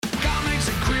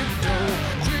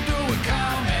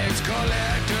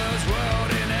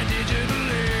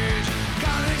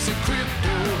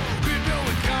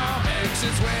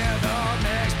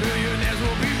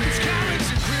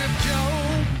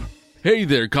Hey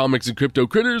there, comics and crypto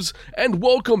critters, and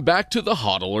welcome back to the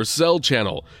HODL or Sell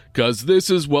channel, cause this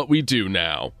is what we do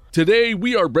now. Today,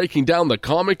 we are breaking down the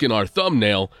comic in our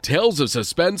thumbnail, Tales of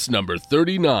Suspense number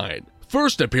 39.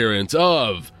 First appearance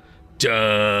of...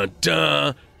 Dun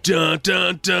dun dun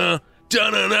dun dun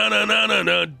dun dun dun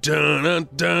dun dun dun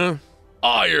dun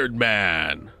Iron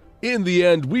Man. In the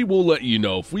end, we will let you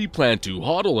know if we plan to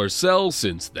HODL or sell,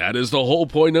 since that is the whole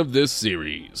point of this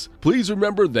series. Please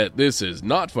remember that this is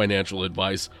not financial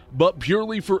advice, but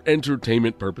purely for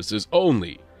entertainment purposes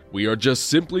only. We are just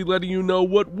simply letting you know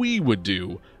what we would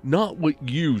do, not what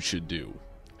you should do.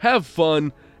 Have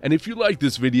fun, and if you like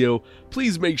this video,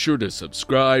 please make sure to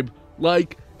subscribe,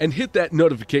 like, and hit that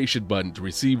notification button to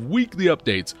receive weekly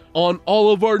updates on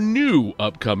all of our new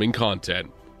upcoming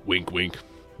content. Wink wink.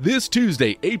 This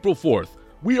Tuesday, April 4th,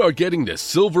 we are getting the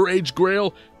Silver Age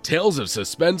Grail, Tales of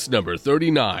Suspense number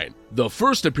 39, the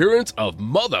first appearance of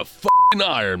motherfucking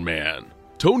Iron Man.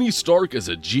 Tony Stark is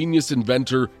a genius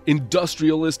inventor,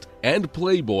 industrialist, and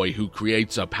playboy who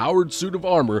creates a powered suit of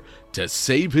armor to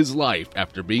save his life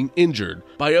after being injured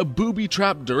by a booby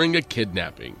trap during a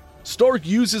kidnapping. Stark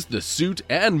uses the suit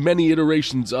and many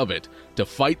iterations of it to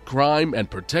fight crime and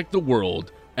protect the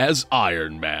world as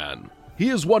Iron Man. He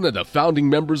is one of the founding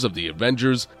members of the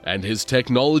Avengers, and his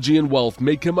technology and wealth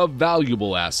make him a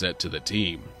valuable asset to the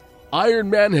team.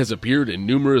 Iron Man has appeared in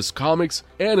numerous comics,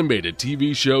 animated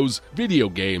TV shows, video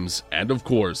games, and of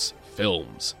course,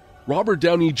 films. Robert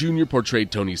Downey Jr.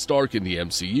 portrayed Tony Stark in the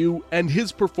MCU, and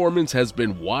his performance has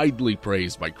been widely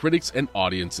praised by critics and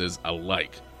audiences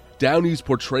alike. Downey's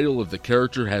portrayal of the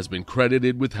character has been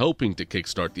credited with helping to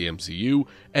kickstart the MCU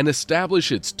and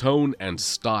establish its tone and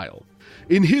style.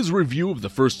 In his review of the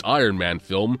first Iron Man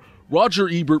film, Roger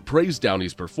Ebert praised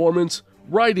Downey's performance,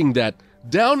 writing that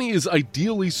Downey is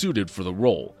ideally suited for the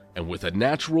role, and with a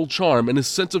natural charm and a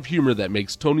sense of humor that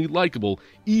makes Tony likable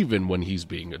even when he's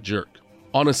being a jerk.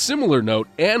 On a similar note,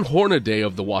 Ann Hornaday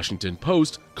of the Washington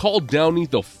Post called Downey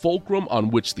the fulcrum on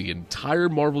which the entire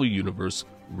Marvel Universe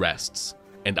rests,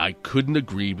 and I couldn't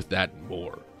agree with that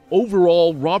more.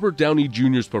 Overall, Robert Downey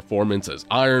Jr.'s performance as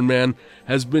Iron Man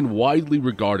has been widely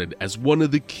regarded as one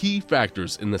of the key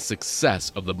factors in the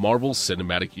success of the Marvel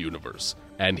Cinematic Universe,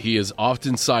 and he is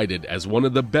often cited as one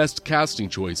of the best casting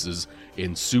choices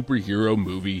in superhero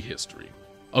movie history.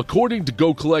 According to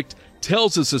Go Collect,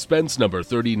 Tales of Suspense number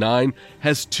 39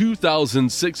 has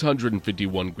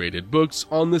 2,651 graded books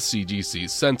on the CGC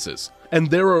census, and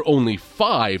there are only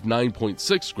 5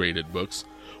 9.6 graded books,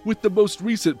 with the most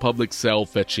recent public sale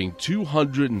fetching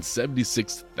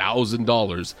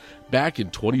 $276,000 back in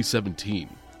 2017.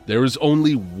 There is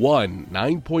only one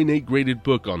 9.8 graded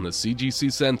book on the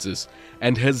CGC census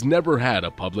and has never had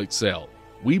a public sale.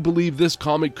 We believe this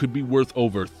comic could be worth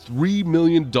over $3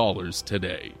 million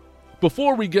today.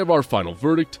 Before we give our final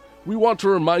verdict, we want to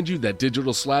remind you that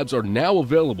digital slabs are now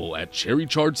available at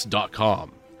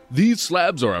cherrycharts.com. These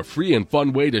slabs are a free and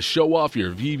fun way to show off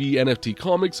your VeVe NFT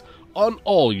comics on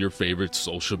all your favorite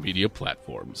social media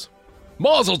platforms.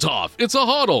 Mazel tov, it's a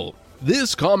HODL!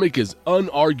 This comic is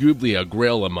unarguably a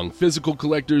grail among physical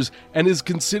collectors and is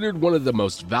considered one of the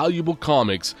most valuable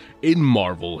comics in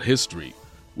Marvel history.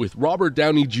 With Robert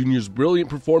Downey Jr.'s brilliant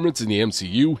performance in the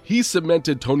MCU, he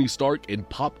cemented Tony Stark in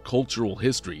pop cultural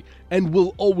history and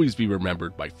will always be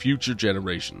remembered by future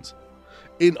generations.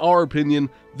 In our opinion,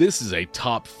 this is a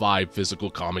top 5 physical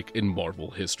comic in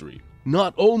Marvel history.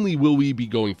 Not only will we be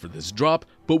going for this drop,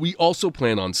 but we also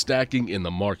plan on stacking in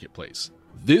the marketplace.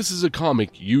 This is a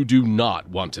comic you do not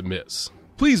want to miss.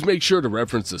 Please make sure to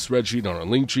reference the spreadsheet on our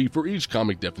link tree for each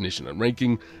comic definition and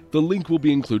ranking. The link will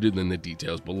be included in the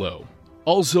details below.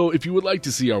 Also, if you would like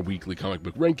to see our weekly comic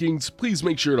book rankings, please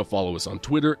make sure to follow us on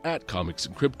Twitter at Comics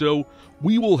and Crypto.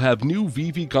 We will have new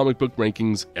VeVe comic book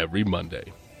rankings every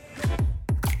Monday.